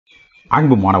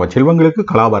அன்பு மாணவ செல்வங்களுக்கு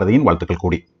கலாபாரதியின் வாழ்த்துக்கள்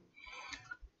கூடி.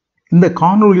 இந்த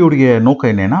காணொலியுடைய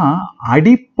நோக்கம் என்னன்னா,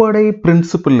 அடிப்படை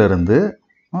பிரின்சிபிள்ல இருந்து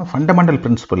ஃபண்டமெண்டல்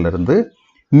பிரின்சிபிள்ல இருந்து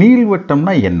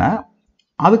நீள்வட்டம்னா என்ன,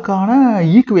 அதுக்கான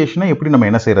ஈக்குவேஷனை எப்படி நம்ம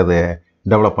என்ன செய்யறது,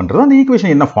 டெவலப் பண்றது, அந்த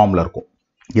ஈக்குவேஷன் என்ன ஃபார்ம்ல இருக்கும்,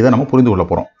 இதை நம்ம புரிந்து கொள்ள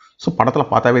போறோம். ஸோ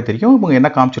படத்தில் பார்த்தாவே தெரியும். இவங்க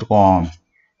என்ன காமிச்சிருக்கோம்,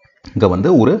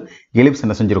 இங்கே ஒரு எலிப்ஸ்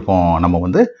என்ன செஞ்சுருக்கோம்,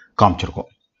 நம்ம காமிச்சிருக்கோம்.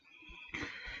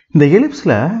 இந்த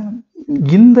எலிப்ஸில்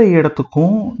இந்த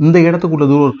இடத்துக்கும் இந்த இடத்துக்குள்ள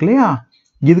தூரம் இருக்கு இல்லையா,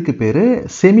 இதுக்கு பேர்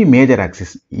செமி மேஜர்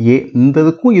ஆக்சிஸ். இந்த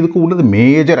இதுக்கும் உள்ளது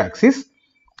மேஜர் ஆக்சிஸ்,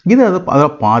 இது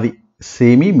அதில் பாதி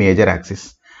செமி மேஜர் ஆக்சிஸ்.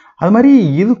 அது மாதிரி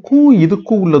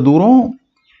இதுக்கும் உள்ள தூரம்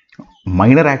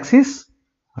மைனர் ஆக்சிஸ்,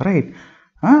 ரைட்,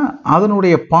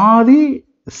 அதனுடைய பாதி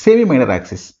செமி மைனர்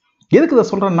ஆக்சிஸ். எதுக்கு இதை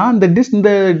சொல்கிறேன்னா, இந்த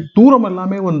தூரம்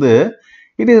எல்லாமே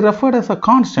it is referred as a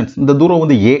constant. இந்த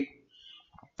தூரம் ஏ,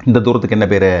 இந்த தூரத்துக்கு என்ன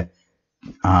பேர்,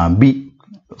 பி.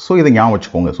 ஸோ இதை ஞாபகம்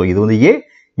வச்சுக்கோங்க. ஸோ இது ஏ,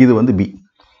 இது பி.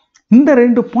 இந்த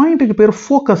ரெண்டு பாயிண்ட்டுக்கு பேர்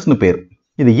ஃபோக்கஸ்னு பேர்.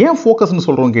 இது ஏன் ஃபோக்கஸ்ன்னு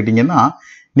சொல்கிறோம் கேட்டிங்கன்னா,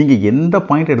 நீங்கள் எந்த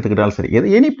பாயிண்ட் எடுத்துக்கிட்டாலும் சரி,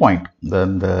 எனி பாயிண்ட்,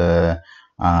 இந்த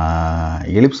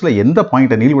எலிப்ஸில் எந்த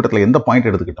பாயிண்ட்டை, நீள்வட்டத்தில் எந்த பாயிண்ட்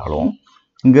எடுத்துக்கிட்டாலும்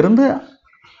இங்கேருந்து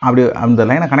அப்படி அந்த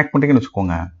லைனை கனெக்ட் பண்ணிட்டீங்கன்னு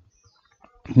வச்சுக்கோங்க,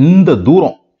 இந்த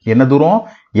தூரம் என்ன தூரம்,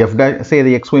 எஃப் டேஷ், சே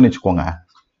இது எக்ஸ்ஒய்னு வச்சுக்கோங்க,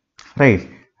 ரைட்.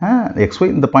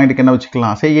 எக்ஸ்ஒய் இந்த பாயிண்ட்டுக்கு என்ன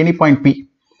வச்சுக்கலாம், சே எனி பாயிண்ட் பி.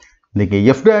 நீங்கள்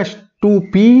F dash to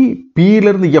be,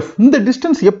 பியிலேருந்து F, இந்த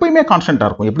டிஸ்டன்ஸ் எப்பயுமே கான்ஸ்டண்ட்டாக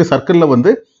இருக்கும். எப்படி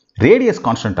சர்க்கிளில் ரேடியஸ்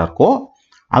கான்ஸ்டண்ட்டாக இருக்கோ,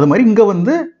 அது மாதிரி இங்கே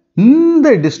இந்த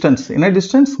டிஸ்டன்ஸ் என்ன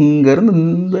டிஸ்டன்ஸ், இங்கேருந்து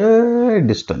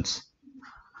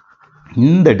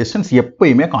இந்த டிஸ்டன்ஸ்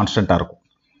எப்பயுமே கான்ஸ்டண்ட்டாக இருக்கும்.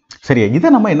 சரியா, இதை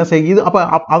நம்ம என்ன செய்ய, இது அப்போ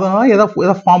அதனால் எதை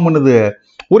ஃபார்ம் பண்ணுது,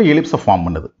 ஒரு எலிப்ஸை ஃபார்ம்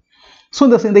பண்ணுது. ஸோ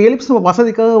இந்த எலிப்ஸ்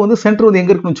வசதிக்காக சென்டர்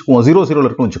எங்கே இருக்குன்னு வச்சுக்குவோம், 0 0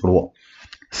 இருக்குன்னு வச்சுக்கிடுவோம்.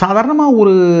 சாதாரணமாக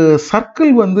ஒரு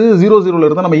சர்க்கிள் 0 0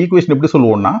 இருந்தால் நம்ம ஈக்குவேஷன் எப்படி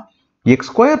சொல்லுவோம்னா,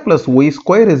 x² + y²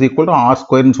 =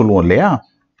 r² சொல்லுவோம் இல்லையா.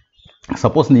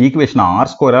 சப்போஸ் இந்த ஈக்குவேஷன்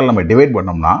r² நம்ம டிவைட்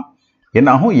பண்ணோம்னா என்ன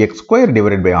ஆகும், x² /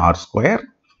 r² +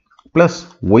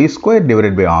 y²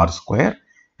 / r²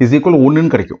 = 1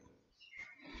 கிடைக்கும்.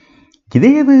 இதே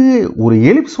இது ஒரு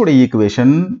எலிப்ஸோட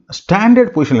ஈக்குவேஷன்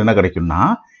ஸ்டாண்டர்ட் பொசிஷன்ல என்ன கிடைக்கும்னா,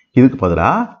 இதுக்கு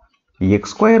பதிலாக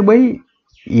x² /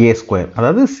 a²,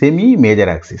 அதாவது semi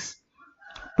major axis,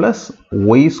 plus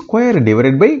y²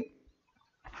 /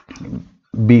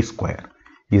 b²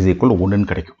 = 1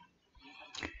 கிடைக்கும்.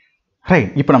 ரைட்.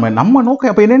 இப்போ நம்ம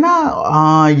நோக்கம் அப்போ என்னன்னா,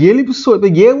 எலிப்ஸ் இப்போ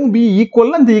ஏவும் பி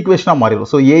ஈக்குவல்னா இந்த ஈக்குவேஷனாக மாறிடும்.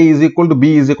 ஸோ a =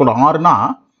 b = rனா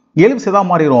எலிப்ஸ் எதாவது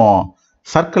மாறிடும்,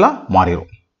 சர்க்கிளாக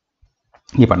மாறிடும்.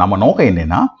 இப்போ நம்ம நோக்கம்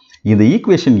என்னன்னா, இந்த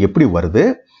ஈக்குவேஷன் எப்படி வருது,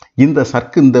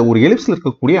 இந்த ஒரு எலிப்ஸில்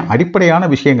இருக்கக்கூடிய அடிப்படையான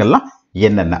விஷயங்கள்லாம்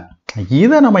என்னென்ன,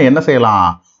 இதை நம்ம என்ன செய்யலாம்,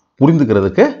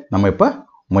 புரிந்துக்கிறதுக்கு நம்ம இப்போ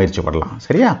முயற்சி பண்ணலாம்.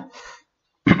 சரியா.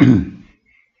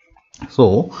 ஸோ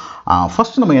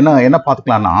ஃபர்ஸ்ட் நம்ம என்ன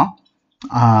பார்த்துக்கலாம்னா,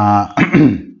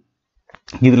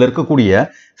 இதில் இருக்கக்கூடிய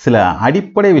சில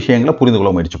அடிப்படை விஷயங்களை புரிந்து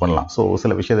கொள்ள முயற்சி பண்ணலாம். ஸோ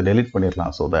சில விஷயத்தை டெலீட்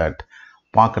பண்ணிடலாம், ஸோ தட்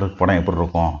பார்க்குறதுக்கு படம் எப்படி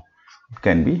இருக்கும், இட்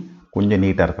கேன் பி கொஞ்சம்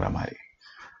நீட்டாக இருக்கிற மாதிரி.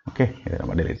 ஓகே, இதை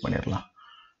நம்ம டெலீட் பண்ணிடலாம்.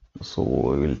 So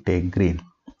will take green.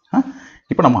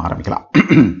 இப்போ நம்ம ஆரம்பிக்கலாம்.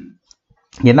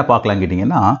 என்ன பார்க்கலாம்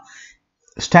கேட்டிங்கன்னா,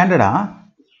 ஸ்டாண்டர்டாக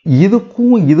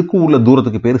இதுக்கும் உள்ள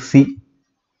தூரத்துக்கு பேர் சி.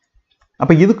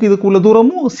 அப்போ இதுக்கு உள்ள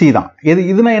தூரமும் சி தான்.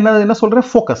 இதுனா என்ன சொல்கிறேன்,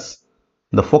 ஃபோக்கஸ்.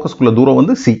 இந்த ஃபோக்கஸ்க்குள்ள தூரம்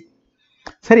சி.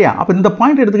 சரியா. அப்போ இந்த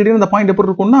பாயிண்ட் எடுத்துக்கிட்டீங்கன்னா, இந்த பாயிண்ட் எப்படி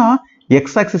இருக்கும்னா,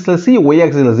 எக்ஸ் ஆக்சிஸில் சி, ஒய்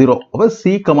ஆக்சிஸில் 0. அப்போ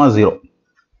சி, 0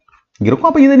 இங்கே இருக்கும்.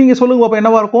 அப்போ இதை நீங்கள் சொல்லுங்க, அப்போ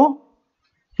என்னவா இருக்கும்,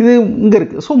 இது இங்கே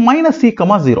இருக்குது. So -c,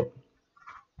 0.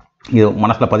 இது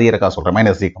மனசில் பதியறக்கா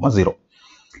சொல்கிறேன், -c, 0.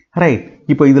 ரைட்.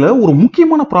 இப்போ இதில் ஒரு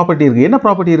முக்கியமான ப்ராப்பர்ட்டி இருக்குது. என்ன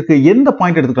ப்ராப்பர்ட்டி இருக்குது, எந்த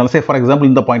பாயிண்ட் எடுத்துக்கலாம், சே ஃபார் எக்ஸாம்பிள்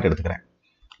இந்த பாயிண்ட் எடுத்துக்கிறேன்.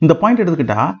 இந்த பாயிண்ட்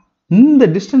எடுத்துக்கிட்டா இந்த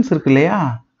டிஸ்டன்ஸ் இருக்கு இல்லையா,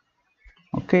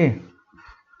 ஓகே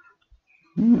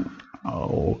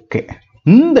ஓகே,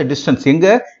 இந்த டிஸ்டன்ஸ் எங்க,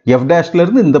 எஃப் டேஷ்ல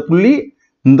இருந்து இந்த புள்ளி,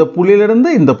 இந்த புள்ளியிலிருந்து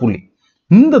இந்த புள்ளி,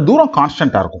 இந்த தூரம்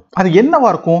கான்ஸ்டன்டா இருக்கும். அது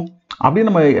என்னவா இருக்கும்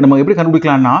அப்படின்னு நம்ம எப்படி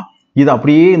கண்டுபிடிக்கலாம்னா, இது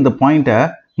அப்படியே இந்த பாயிண்ட்டை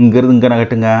இங்கிருந்து இங்கே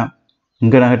நகட்டுங்க,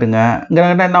 இங்கே நகட்டுங்க, இங்கே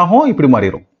நகட்டா என்ன ஆகும், இப்படி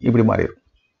மாறிடும்.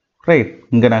 ரைட்.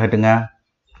 இங்கே நகட்டுங்க,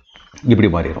 இப்படி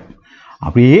மாறிடும்.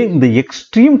 அப்படியே இந்த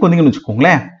எக்ஸ்ட்ரீம் வந்தீங்கன்னு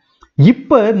வச்சுக்கோங்களேன்.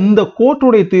 இப்போ இந்த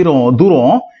கோட்டுடைய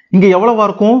தூரம் இங்கே எவ்வளவா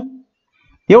இருக்கும்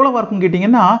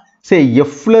கேட்டிங்கன்னா, சே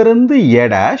எஃப்ல இருந்து A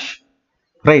dash,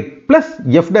 right, plus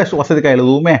F dash வசதிக்காக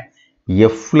எழுதுவோமே,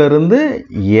 எஃப்ல இருந்து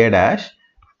ஏ டேஷ்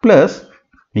பிளஸ்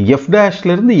எஃப் டேஷ்ல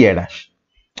இருந்து ஏ டேஷ்.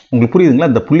 உங்களுக்கு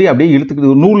புரியுதுங்களா. இந்த புள்ளி அப்படியே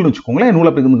இழுத்துக்கிட்டு நூல்னு வச்சுக்கோங்களேன், நூல்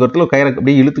அப்படி இந்த இடத்துல கயிறை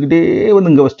அப்படியே இழுத்துக்கிட்டே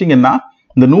இங்கே வச்சிட்டிங்கன்னா,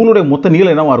 இந்த நூலுடைய மொத்த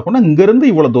நீளம் என்னவா இருக்கும்னா, இங்கேருந்து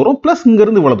இவ்வளோ தூரம் ப்ளஸ்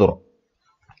இங்கேருந்து இவ்வளோ தூரம்,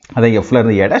 அதை எஃப்ல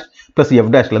இருந்து ஏ டேஷ் ப்ளஸ்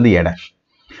எஃப் டேஷ்ல இருந்து ஏ டேஷ்.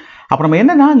 அப்போ நம்ம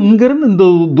என்னன்னா, இங்கேருந்து இந்த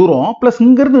தூரம் ப்ளஸ்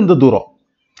இங்கேருந்து இந்த தூரம்,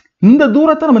 இந்த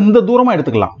தூரத்தை நம்ம இந்த தூரமாக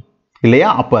எடுத்துக்கலாம். இல்லையா?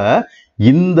 அப்ப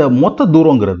இந்த மொத்த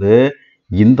தூரங்கிறது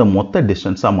இந்த மொத்த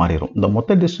டிஸ்டன்ஸா மாறிடும். இந்த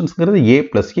மொத்த டிஸ்டன்ஸ்ங்கிறது a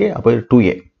பிளஸ் a, அப்ப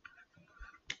 2a.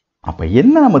 அப்ப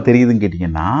என்ன நம்ம தெரியுதுன்னு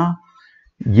கேட்டீங்கன்னா,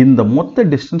 இந்த மொத்த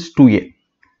டிஸ்டன்ஸ் 2a.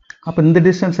 அப்ப இந்த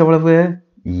டிஸ்டன்ஸ் எவ்வளவு?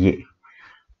 a.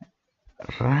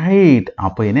 ரைட்.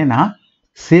 அப்ப என்னன்னா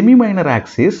செமி மைனர்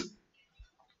ஆக்சிஸ்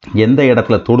எந்த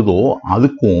இடத்துல தொடுதோ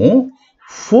அதுக்கும்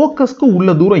ஃபோக்கஸ்க்கு உள்ள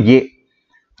தூரம் a.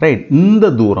 ரைட். இந்த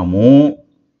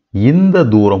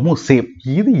தூரமும் சேம்.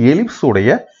 இது எலிப்ஸ் உடைய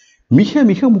மிக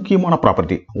மிக முக்கியமான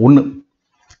ப்ராப்பர்ட்டி ஒன்று.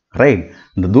 ரைட்.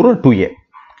 இந்த தூரம் 2a.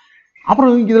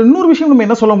 அப்புறம் இதில் இன்னொரு விஷயம் நம்ம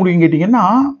என்ன சொல்ல முடியும் கேட்டிங்கன்னா,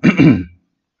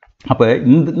 அப்போ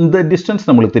இந்த டிஸ்டன்ஸ்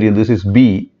நம்மளுக்கு தெரியும். This is b.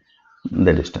 இந்த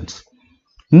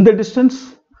டிஸ்டன்ஸ்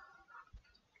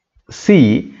c.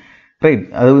 ரைட்.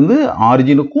 அது வந்து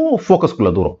ஆரிஜினுக்கும்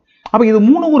ஃபோக்கஸ்க்குள்ள தூரம். அப்போ இது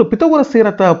மூணு ஒரு பித்தகோரஸ்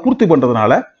தியரத்தை பூர்த்தி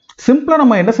பண்ணுறதுனால சிம்பிளாக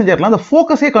நம்ம என்ன செஞ்சிடலாம், அந்த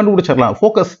ஃபோக்கஸே கண்டுபிடிச்சிடலாம்.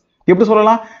 ஃபோக்கஸ் எப்படி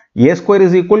சொல்லலாம்? a square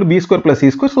is equal b square plus c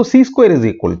square. So c square is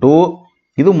equal to,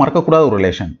 இது மறக்கக்கூடாத ஒரு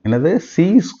ரிலேஷன், என்னது? c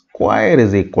square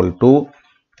is equal to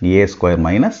a square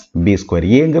minus b square.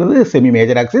 ஏங்கிறது செமி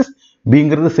மேஜர் ஆக்சிஸ்,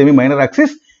 பிங்கிறது செமி மைனர்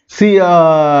ஆக்சிஸ்,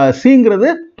 சிங்கிறது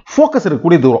ஃபோக்கஸ்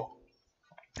இருக்கக்கூடிய தூரம்.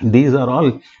 These are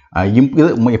all இது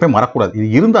எப்பயும் மறக்கக்கூடாது. இது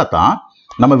இருந்தால் தான்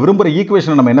நம்ம விரும்புகிற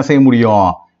ஈக்குவேஷனை நம்ம என்ன செய்ய முடியும்,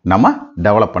 நம்ம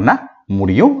டெவலப் பண்ண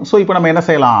முடியும். ஸோ இப்போ நம்ம என்ன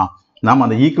செய்யலாம், நம்ம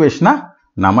அந்த ஈக்குவேஷனை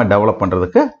நம்ம டெவலப்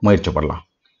பண்ணுறதுக்கு முயற்சி பண்ணலாம்.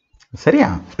 சரியா?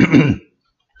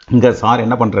 இங்கே சார்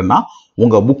என்ன பண்ணுறேன்னா,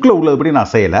 உங்கள் புக்கில் உள்ளதுபடி நான்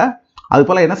செய்யலை. அது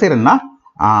போல் என்ன செய்கிறேன்னா,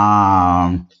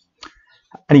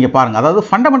 நீங்கள் பாருங்கள், அதாவது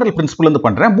ஃபண்டமெண்டல் பிரின்சிபிள்லேருந்து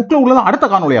பண்ணுறேன். புக்கில் உள்ளதை அடுத்த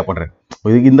காணொலியாக பண்ணுறேன்.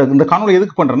 இந்த காணொலி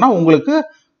எதுக்கு பண்ணுறேன்னா, உங்களுக்கு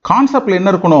கான்செப்டில்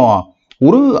என்ன இருக்கணும்,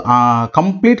 ஒரு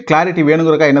கம்ப்ளீட் கிளாரிட்டி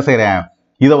வேணுங்கிறதுக்காக என்ன செய்கிறேன்,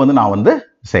 இதை வந்து நான் வந்து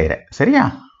செய்கிறேன். சரியா?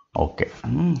 ஓகே.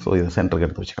 ஸோ இதை சென்டருக்கு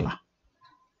எடுத்து வச்சுக்கலாம்.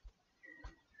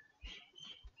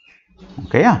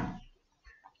 ஓகேயா?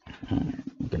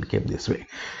 keep this way.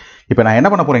 இப்போ நான் என்ன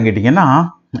பண்ண போறேன் கேட்டிங்கன்னா,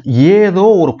 ஏதோ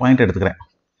ஒரு பாயிண்ட் எடுத்துக்கிறேன்.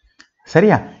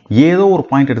 சரியா? ஏதோ ஒரு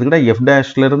பாயிண்ட் எடுத்துக்கிட்டா f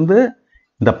டேஷ்ல இருந்து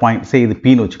இந்த பாயிண்ட், சே இது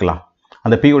p ன்னு வச்சுக்கலாம்.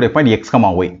 அந்த p உடைய பாயிண்ட் x,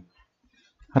 y.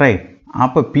 ரைட்.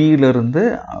 அப்போ p ல இருந்து,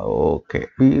 ஓகே,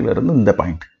 p ல இருந்து இந்த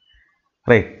பாயிண்ட்.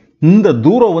 ரைட். இந்த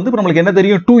தூரம் வந்து இப்போ நம்மளுக்கு என்ன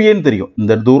தெரியும், 2a ன்னு தெரியும்.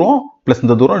 இந்த தூரம் ப்ளஸ்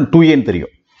இந்த தூரம் 2a ன்னு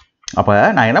தெரியும். அப்போ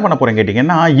நான் என்ன பண்ண போறேன்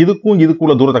கேட்டிங்கன்னா,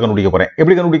 இதுக்குள்ள தூரத்தை கண்டுபிடிக்க போறேன்.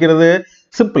 எப்படி கண்டுபிடிக்கிறது?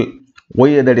 சிம்பிள்.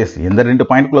 y, that is இந்த ரெண்டு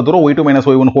பாயிண்ட்குள்ள தூரம் y2 minus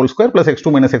y1 whole square plus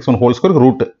x2 minus x1 whole square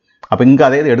root. அப்போ இங்கே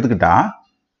அதே இது எடுத்துக்கிட்டா,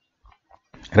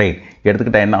 ரைட்,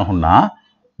 எடுத்துக்கிட்டா என்ன ஆகும்னா,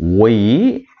 y,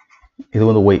 இது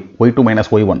வந்து y, y2 minus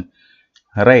y1.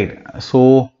 Right. So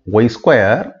y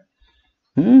square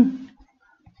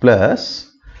plus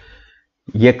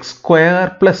x square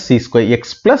plus c square,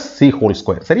 x plus c whole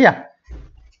square. சரியா?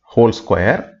 ஹோல்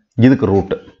ஸ்கொயர், இதுக்கு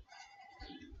ரூட்.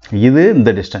 இது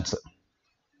இந்த டிஸ்டன்ஸ்.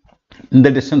 இந்த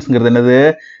டிஸ்டன்ஸ்ங்கிறது என்னது?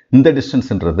 இந்த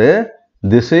டிஸ்டன்ஸ்ன்றது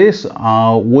this is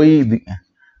y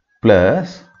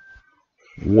plus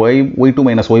y2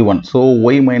 minus y1. So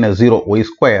y minus 0, y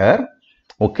square.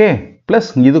 Okay. Plus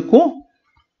இதுக்கும்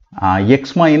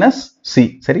x minus c.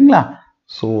 சரிங்களா?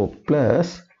 So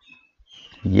plus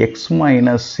x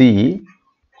minus c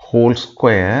whole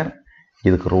square,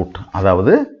 இதுக்கு ரூட்.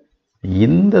 அதாவது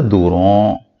இந்த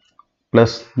தூரம்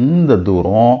பிளஸ் இந்த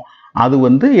தூரம், அது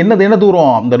வந்து என்ன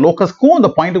தூரம், இந்த லோக்கஸ்க்கும் இந்த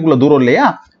பாயிண்ட்டுக்குள்ள தூரம் இல்லையா?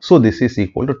 So this is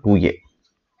equal to 2a.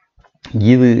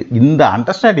 இது இந்த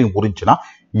அண்டர்ஸ்டாண்டிங் புரிஞ்சுன்னா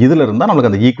இதுல இருந்தா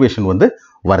நம்மளுக்கு அந்த ஈக்குவேஷன் வந்து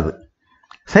வருது.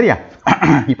 சரியா?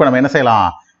 இப்போ நம்ம என்ன செய்யலாம்,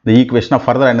 இந்த ஈக்குவேஷனை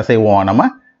ஃபர்தரா என்ன செய்வோம், நம்ம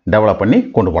டெவலப் பண்ணி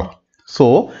கொண்டு போகலாம். ஸோ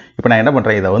இப்போ நான் என்ன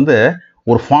பண்றேன், இதை வந்து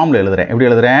ஒரு ஃபார்ம்ல எழுதுறேன். எப்படி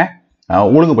எழுதுறேன்,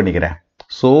 ஒழுங்கு பண்ணிக்கிறேன்.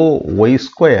 So y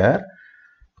square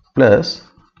plus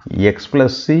x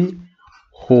plus c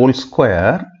whole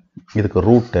square, இதுக்கு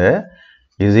route,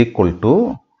 is equal to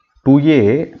 2a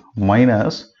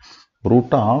minus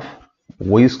root of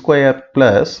y square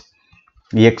plus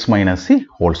x minus c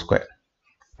whole square.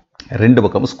 ரெண்டு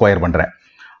பக்கமும் ஸ்கொயர் பண்ணுறேன்.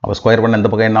 அப்போ ஸ்கொயர் பண்ண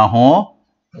இந்த பக்கம் என்ன ஆகும்,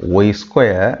 y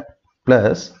square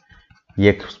plus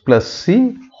x plus c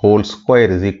whole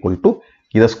square is equal to,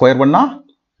 இதை ஸ்கொயர் பண்ணால்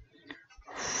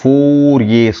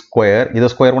 4a ஸ்கொயர், இதை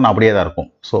ஸ்கொயர் பண்ணால் அப்படியே தான் இருக்கும்.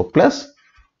 So plus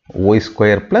y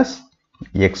square plus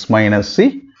x minus c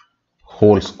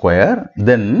whole square,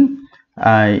 then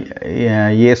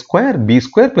a square b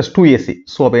square plus 2ac.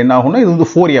 So அப்போ என்ன ஆகும்னா, இது வந்து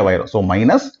 4a ஆயிரும். ஸோ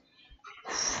மைனஸ்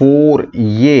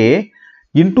 4a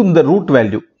இன்டூ இந்த ரூட்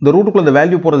வேல்யூ. இந்த ரூட்டுக்குள்ள இந்த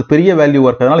வேல்யூ போகிறது பெரிய வேல்யூ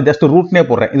இருக்கிறதுனால ஜஸ்ட் ரூட்னே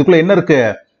போடுறேன். இதுக்குள்ள என்ன இருக்கு,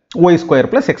 y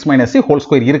square plus x minus c whole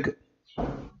square இருக்கு.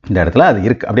 இந்த இடத்துல அது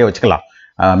இருக்கு, அப்படியே வச்சுக்கலாம்.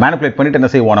 மேனிபுலேட் பண்ணிட்டு என்ன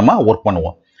செய்வோம், நம்ம ஒர்க்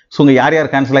பண்ணுவோம். ஸோ இங்கே யார்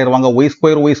யார் கேன்சல் ஆயிடுவாங்க, y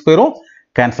ஸ்கொயரும்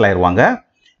கேன்சல் ஆயிடுவாங்க.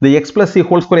 இந்த x plus c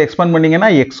whole square expand பண்ணீங்கன்னா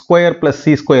x square plus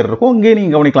c square இருக்கும். இங்கே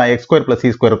நீங்கள் கவனிக்கலாம், x square plus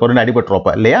c square இருக்கும்,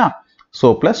 அடிபட்டுருப்ப இல்லையா? So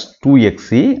plus 2xc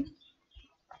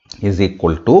is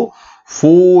equal to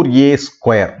 4a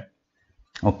square.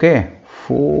 Okay,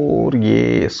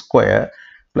 4a square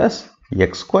plus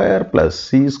x square plus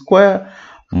c square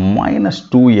minus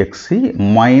 2xc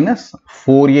minus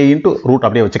 4a into root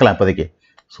அப்படியே வச்சுக்கலாம் இப்போதைக்கு.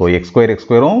 So x square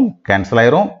cancel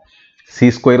ஆயிரும்,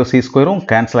 c square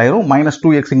cancel ஆயிரும், minus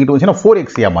 2x இங்கிட்டு வந்துச்சுன்னா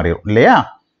 4xc மாறிடும் இல்லையா?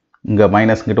 இங்கே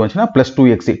மைனஸ் இங்கிட்டு வந்துச்சுன்னா plus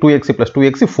 2xc plus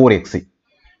 2xc 4xc.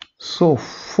 So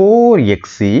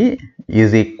 4xc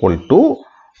is equal to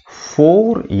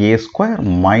 4a square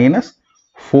minus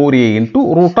 4a into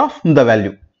root of the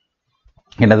value.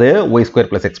 என்னது y square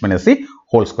plus x minus c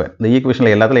whole square. இந்த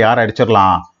ஈக்குவேஷனில் எல்லாத்துல யாரை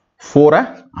அடிச்சிடலாம்? 4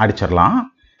 அடிச்சிடலாம்.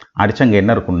 அடிச்சங்க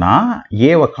என்ன இருக்குன்னா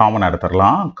ஏவை காமன்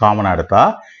எடுத்துடலாம். காமன் எடுத்தா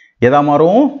எதா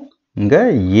மாறும்? இங்க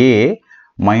a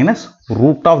minus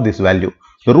root of this value.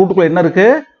 இந்த ரூட்டுக்குள்ள என்ன இருக்கு?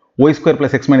 y square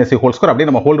plus x minus c whole square. அப்படியே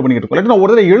நம்ம ஹோல்டு பண்ணிக்கிட்டு இருக்கோம். நான்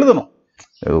ஒரு தடவை எழுதணும்,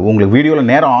 உங்களுக்கு வீடியோவில்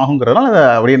நேரம் ஆகுங்கிறதுனால அதை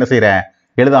அப்படியே என்ன செய்கிறேன்,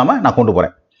 எழுதாமல் நான் கொண்டு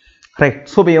போகிறேன். ரைட்.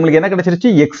 ஸோ இப்போ நம்மளுக்கு என்ன கிடைச்சிருச்சு?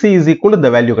 எக்ஸி இஸ் ஈக்குவல் இந்த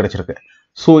வேல்யூ கிடைச்சிருக்கு.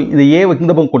 ஸோ இது ஏ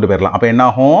இந்த பக்கம் கொண்டு போயிடலாம். அப்போ என்ன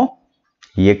ஆகும்?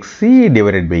 XE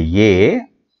divided by A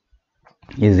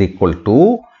is equal to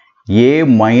A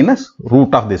minus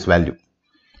root of this value.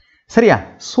 சரியா?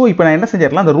 ஸோ இப்போ நான் என்ன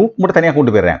செஞ்சிடலாம், அந்த ரூட் மட்டும் தனியாக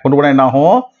கொண்டு போயிடுறேன். கொண்டு போனால் என்ன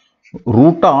ஆகும்?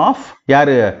 ரூட் ஆஃப்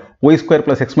யார்? Y square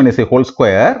plus X minus whole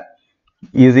square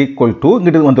is equal to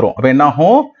இங்கிட்டு வந்துடும். அப்போ என்ன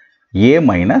ஆகும்? a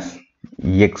minus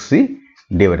xc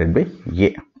divided by a.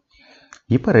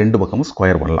 இப்போ ரெண்டு பக்கமும்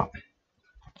ஸ்கொயர் பண்ணலாம்.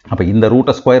 அப்போ இந்த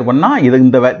ரூட்டை ஸ்கொயர் பண்ணால்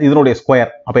இதனுடைய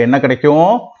ஸ்கொயர். அப்போ என்ன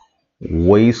கிடைக்கும்?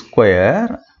 y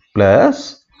square plus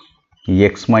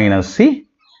X minus C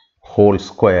whole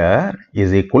square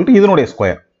is equal to இதனுடைய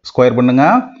ஸ்கொயர். ஸ்கொயர் பண்ணுங்க.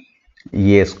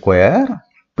 a square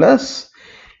plus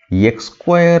X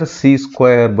square C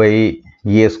square by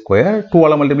a square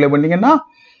 2ஆல் multiply பண்ணிங்கன்னா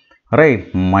ரைட்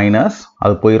மைனஸ்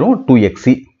அது போயிடும் 2xc.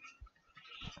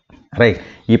 ரைட்.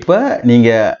 இப்போ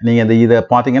நீங்கள் இந்த இதை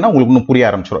பார்த்தீங்கன்னா உங்களுக்கு இன்னும் புரிய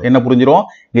ஆரம்பிச்சிடும். என்ன புரிஞ்சிடும்?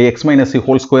 இங்கே X minus C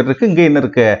whole square இருக்குது, இங்கே என்ன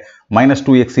இருக்குது? மைனஸ்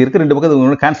 2xc இருக்குது. ரெண்டு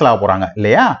பக்கம் கேன்சல் ஆக போகிறாங்க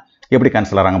இல்லையா? எப்படி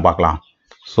கேன்சல் ஆகிறாங்க பார்க்கலாம்.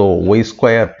 So Y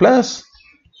square plus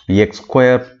X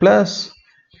square plus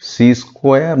C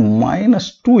square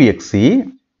minus 2xc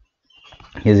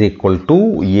is equal to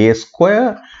A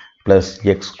square plus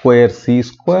x square c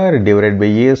square divided by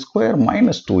a square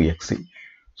minus 2xc.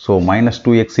 So minus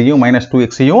 2xc minus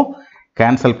 2xc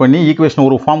cancel பண்ணி equation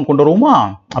ஒரு form கொண்டு வருவோமா?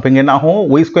 அப்போ இங்கே என்ன ஆகும்?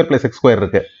 y square plus x square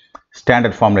இருக்கு.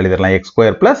 Standard ஃபார்மில் எழுதிடலாம். x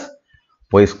square plus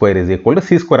y square is equal to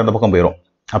c square அந்த பக்கம் போயிடும்.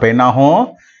 அப்போ என்ன ஆகும்?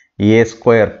 a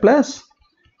square plus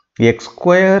x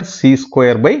square c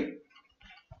square by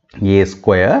a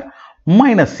square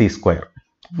minus c square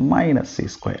minus c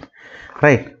square.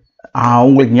 Right.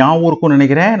 உங்களுக்கு ஞாபகம் இருக்கும்னு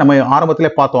நினைக்கிறேன். நம்ம ஆரம்பத்திலே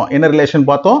பார்த்தோம். என்ன ரிலேஷன்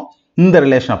பார்த்தோம்? இந்த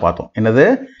ரிலேஷனை பார்த்தோம். என்னது?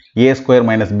 ஏ square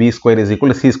minus B square is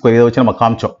equal C square. இதை வச்சு நம்ம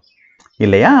காமிச்சோம்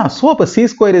இல்லையா? ஸோ அப்போ C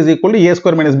square is equal a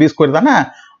square minus B square தானே?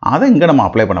 அதை இங்கே நம்ம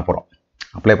அப்ளை பண்ண போகிறோம்.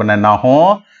 அப்ளை பண்ண என்ன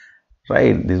ஆகும்?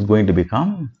 Right. This going to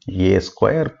become a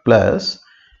square plus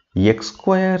X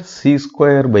square C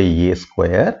square by A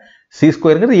square. C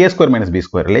ஸ்கொயருங்கிறது A square minus B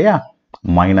square இல்லையா?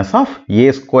 Minus of A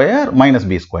square minus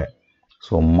B square.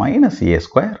 So minus A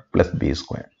square plus B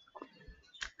square.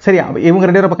 சரியா? இவங்க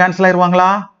ரெண்டு பேரும் cancel ஆயிடுவாங்களா?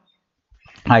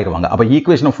 ஆயிடுவாங்க. அப்போ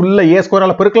ஈக்குவேஷனை ஃபுல்லாக ஏ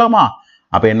ஸ்கொயரால் பெருக்கலாமா?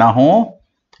 அப்போ என்ன ஆகும்?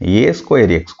 ஏ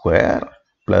square X square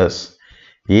plus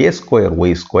A square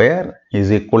Y square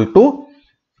is equal to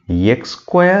X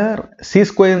square C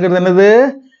ஸ்கொயருங்கிறது என்னது?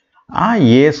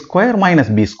 ஏ ஸ்கொயர்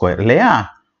மைனஸ் பி ஸ்கொயர் இல்லையா?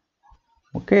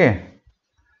 Okay.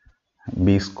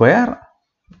 B square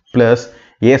plus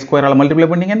A ஸ்கொயரால் multiply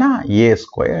பண்ணிங்கன்னா ஏ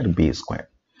ஸ்கொயர் பி ஸ்கொயர்.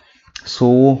 ஸோ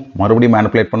மறுபடியும்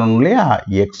மேனிப்புலேட் பண்ணணும் இல்லையா?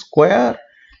 X square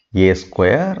A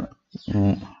square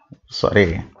sorry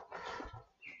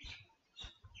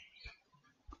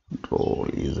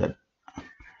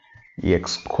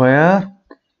X square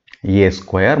A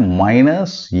square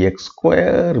minus X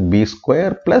square B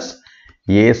square plus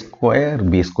A square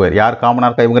B square. யார் காமனாக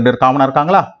இருக்கா? இவங்க ரெண்டு காமனாக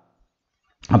இருக்காங்களா?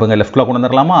 அப்போ இங்கே லெஃப்டில் கொண்டு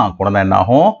வந்துடலாமா? கொண்டு வந்தால் என்ன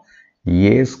ஆகும்?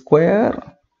 a square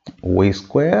y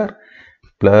square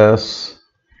plus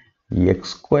x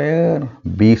square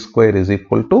b square is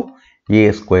equal to a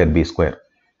square b square.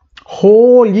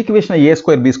 whole equation a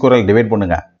square b square divide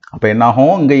பண்ணுங்க. அப்போ என்ன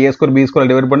ஆகும்? இங்கே a square b square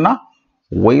divide பண்ணா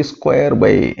y square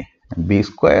by b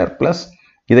square plus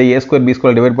இதை a square b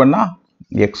square divide பண்ணா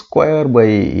x square by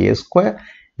a square.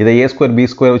 இதை a square b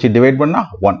square வச்சு divide பண்ணா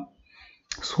 1.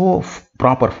 ஸோ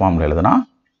ப்ராப்பர் ஃபார்மில் எழுதுனா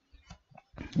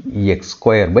x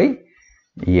square by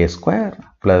a square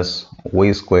plus y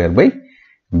square by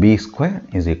b square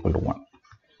is equal to 1.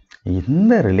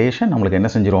 இந்த relation நம்மளுக்கு என்ன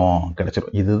செஞ்சிரும்?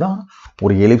 கிடைச்சிரும். இதுதான்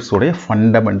ஒரு எலிப்ஸ் உடைய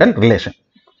ஃபண்டமெண்டல் ரிலேஷன்.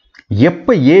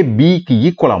 எப்போ ஏ பிக்கு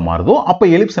ஈக்குவலாக மாறுதோ அப்போ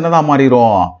எலிப்ஸ் என்னதான்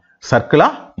மாறிடும்?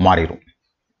 சர்க்கிளாக மாறிடும்.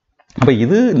 அப்போ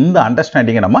இந்த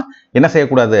அண்டர்ஸ்டாண்டிங்கை நம்ம என்ன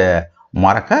செய்யக்கூடாது,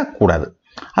 மறக்கக்கூடாது.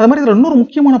 அது மாதிரி இதில் இன்னொரு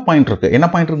முக்கியமான பாயிண்ட் இருக்குது. என்ன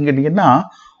பாயிண்ட் இருக்குன்னு கேட்டிங்கன்னா,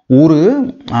 ஒரு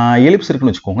எலிப்ஸ்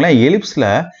இருக்குன்னு வச்சுக்கோங்களேன். எலிப்ஸில்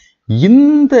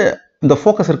இந்த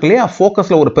ஃபோக்கஸ் இருக்கு இல்லையா,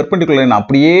 ஃபோக்கஸில் ஒரு பெர்பெண்டிகுலர் லைன்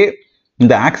அப்படியே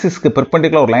இந்த ஆக்சிஸ்க்கு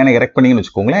பெர்பெண்டிகுலர் ஒரு லைனை எரெக்ட் பண்ணிங்கன்னு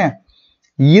வச்சுக்கோங்களேன்.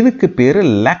 இதுக்கு பேர்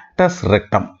லாக்டஸ்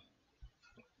ரெக்டம்.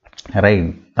 ரைட்,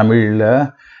 தமிழில்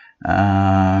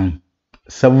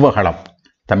செவ்வகலம்.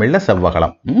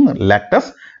 லாக்டஸ்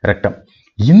ரெக்டம்.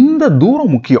 இந்த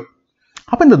தூரம் முக்கியம்.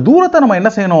 அப்போ இந்த தூரத்தை நம்ம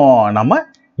என்ன செய்யணும், நம்ம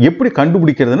எப்படி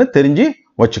கண்டுபிடிக்கிறதுன்னு தெரிஞ்சு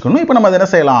வச்சுக்கணும். இப்போ நம்ம அதை என்ன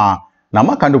செய்யலாம்,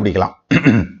 நம்ம கண்டுபிடிக்கலாம்.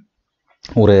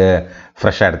 ஒரு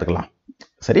ஃப்ரெஷ்ஷாக எடுத்துக்கலாம்.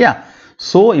 சரியா?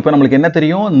 ஸோ இப்போ நம்மளுக்கு என்ன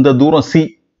தெரியும், இந்த தூரம் சி,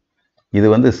 இது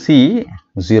வந்து சி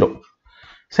 0.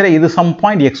 சரி, இது சம்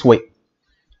பாயிண்ட் XY.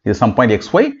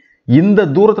 இந்த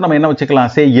தூரத்தை நம்ம என்ன வச்சுக்கலாம்,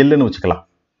 எல்னு வச்சுக்கலாம்.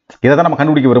 இதை தான் நம்ம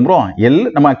கண்டுபிடிக்க விரும்புகிறோம். எல்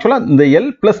நம்ம ஆக்சுவலாக இந்த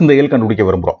எல் ப்ளஸ் இந்த எல் கண்டுபிடிக்க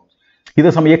விரும்புகிறோம். இதை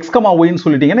சம் எக்ஸ் கமா ஒய்ன்னு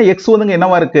சொல்லிட்டீங்கன்னா, எக்ஸ் வந்துங்க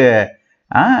என்னவா இருக்கு,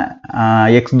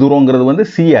 எக்ஸ் தூரங்கிறது வந்து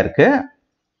சியா இருக்கு,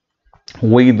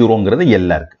 ஒய் தூரங்கிறது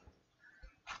எல்லா இருக்கு.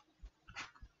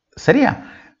 சரியா?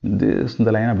 இந்த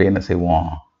லைன் அப்படியே என்ன செய்வோம்,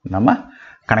 நம்ம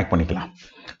கனெக்ட் பண்ணிக்கலாம்.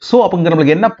 ஸோ அப்போ இங்கே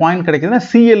நம்மளுக்கு என்ன பாயிண்ட் கிடைக்குதுன்னா,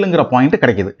 சிஎல்ங்கிற பாயிண்ட்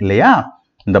கிடைக்குது இல்லையா.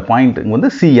 இந்த பாயிண்ட் வந்து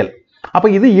சிஎல். அப்போ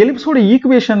இது எலிப்ஸோட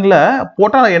ஈக்குவேஷனில்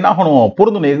போட்டால் என்ன ஆகணும்,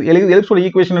 பொருந்தணும். எலிப்ஸோட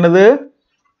ஈக்குவேஷன் என்னது,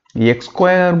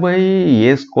 x² by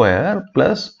a²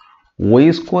 plus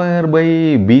y² by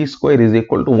b² is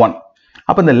equal to 1.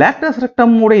 அப்போ இந்த லாக்டஸ்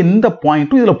ரெக்டமோட இந்த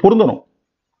பாயிண்ட்டும் இதில் பொருந்தணும்.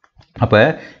 அப்போ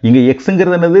இங்கே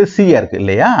எக்ஸுங்கிறது என்னது, சியா இருக்கு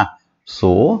இல்லையா. So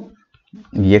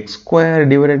x²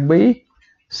 divided by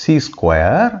c²,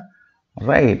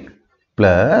 right,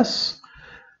 plus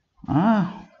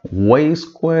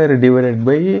y² divided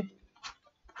by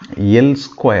l²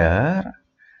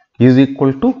 is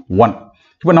equal to 1.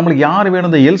 இப்போ நம்மளுக்கு யார்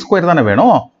வேணும், இந்த l² தானே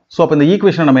வேணும். ஸோ அப்போ இந்த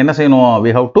ஈக்குவேஷனை நம்ம என்ன செய்யணும்,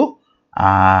 we have to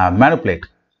manipulate.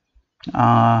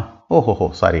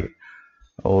 Sorry,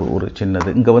 ஒரு சின்னது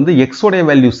இங்கே வந்து எக்ஸோடைய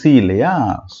வேல்யூ சி இல்லையா.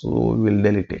 So will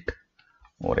delete it.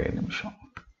 ஒரே நிமிஷம்.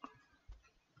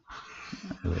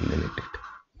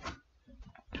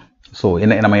 ஸோ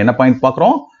நம்ம என்ன பாயிண்ட்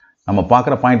பார்க்குறோம், நம்ம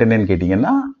பார்க்குற பாயிண்ட் என்னன்னு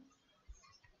கேட்டிங்கன்னா,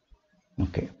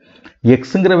 ஓகே,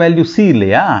 எக்ஸுங்கிற வேல்யூ சி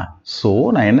இல்லையா. ஸோ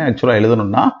நான் என்ன ஆக்சுவலாக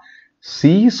எழுதணும்னா,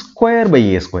 c² by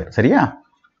a², சரியா,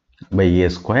 by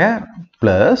a²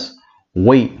 plus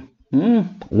y.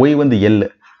 y வந்து L.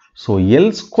 So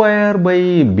l² by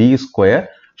b²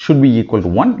 should be equal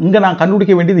to 1. இங்கே நான்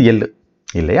கண்டுபிடிக்க வேண்டியது எல்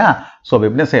இல்லையா. ஸோ அப்போ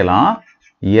எப்படி செய்யலாம்,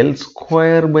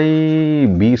 l² by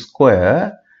b²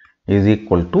 is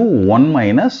equal to 1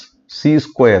 minus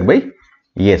c² by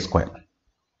a².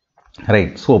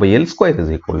 Right. So l² is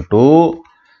equal to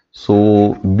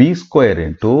b²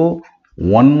 into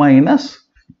 1 minus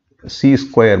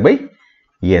c² by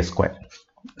a².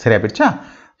 சரியா போயிடுச்சா.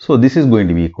 So this is going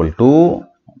to be equal to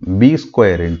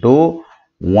b² into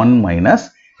 1 minus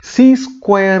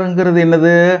c²ங்கிறது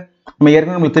என்னது, நம்ம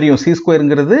ஏற்கனவே நம்மளுக்கு தெரியும்,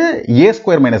 c²ங்கிறது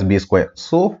a² minus b².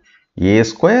 So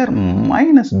a²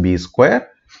 minus b²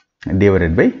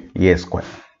 divided by a².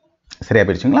 சரியா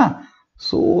போயிடுச்சுங்களா.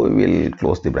 So we will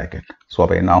close the bracket. So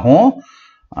அப்போ என்ன ஆகும்,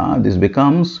 this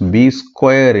becomes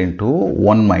b² into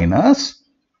 1 minus,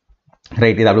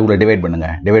 right, இதை அப்படி உள்ள டிவைட் பண்ணுங்க.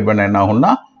 டிவைட் பண்ண என்ன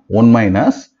ஆகும்னா 1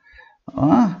 minus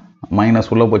மைனஸ்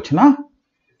உள்ள போச்சுன்னா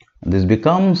this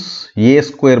becomes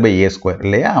a² by a²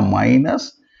 இல்லையா, minus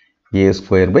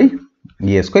a² by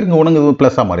a². இங்கே ஒன்றுங்க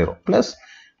ப்ளஸ்ஸாக மாறிடும், ப்ளஸ்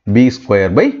b²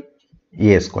 by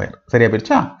a². சரியா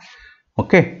போயிடுச்சா.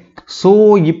 ஓகே. ஸோ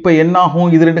இப்போ என்ன ஆகும்,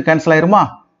 இது ரெண்டு கேன்சல் ஆயிருமா.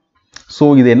 ஸோ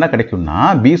இது என்ன கிடைக்கும்னா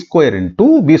b² into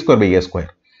b² by a².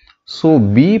 So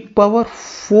b⁴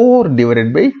 divided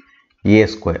by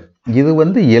a². இது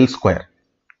வந்து l².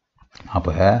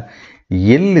 அப்போ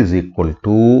l is equal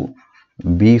to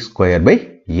b² by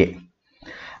a.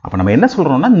 அப்போ நம்ம என்ன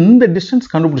சொல்றோம்னா, இந்த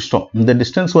டிஸ்டன்ஸ் கண்டுபிடிச்சிட்டோம். இந்த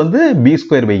டிஸ்டன்ஸ் வந்து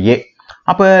b² by a.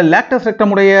 அப்போ லாக்டஸ்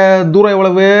ரெக்டம் உடைய தூரம்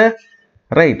எவ்வளவு,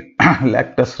 right,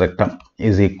 லாக்டஸ் rectum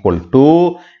is equal to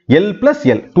l plus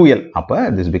l, 2l. அப்போ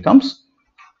this becomes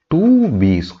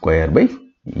 2b² by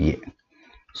a.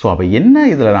 So அப்போ என்ன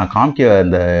இதில் நான்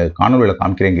இந்த காணொலியில்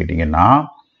காமிக்கிறேன்னு கேட்டிங்கன்னா,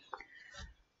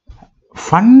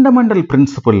 ஃபண்டமெண்டல்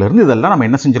பிரின்சிபல்ல இருந்து இதெல்லாம் நம்ம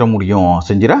என்ன செஞ்சிட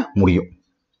முடியும்.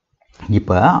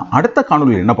 இப்போ அடுத்த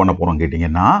காணொலியில் என்ன பண்ண போகிறோம்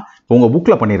கேட்டிங்கன்னா, உங்கள்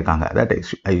புக்கில் பண்ணியிருக்காங்க, தட்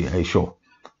ஐ ஷோ,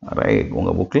 ரைட்,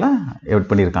 உங்கள் புக்கில் எப்படி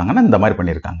பண்ணியிருக்காங்கன்னா இந்த மாதிரி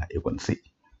பண்ணியிருக்காங்க. யூ கேன் see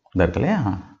இந்த இருக்கு இல்லையா,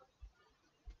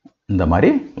 இந்த மாதிரி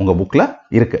உங்கள் புக்கில்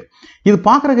இருக்குது. இது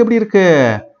பார்க்குறதுக்கு எப்படி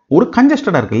இருக்குது, ஒரு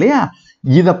கன்ஜஸ்டடாக இருக்குது இல்லையா.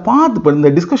 இதை பார்த்து இப்போ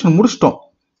இந்த டிஸ்கஷன் முடிச்சிட்டோம்.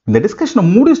 இந்த டிஸ்கஷனை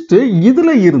முடிச்சுட்டு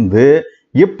இதில் இருந்து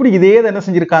எப்படி இதே என்ன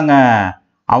செஞ்சுருக்காங்க,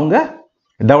 அவங்க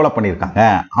டெவலப் பண்ணியிருக்காங்க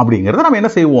அப்படிங்கிறத நம்ம என்ன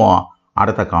செய்வோம்,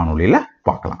 அடுத்த காணொலியில்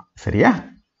பார்க்கலாம். சரியா?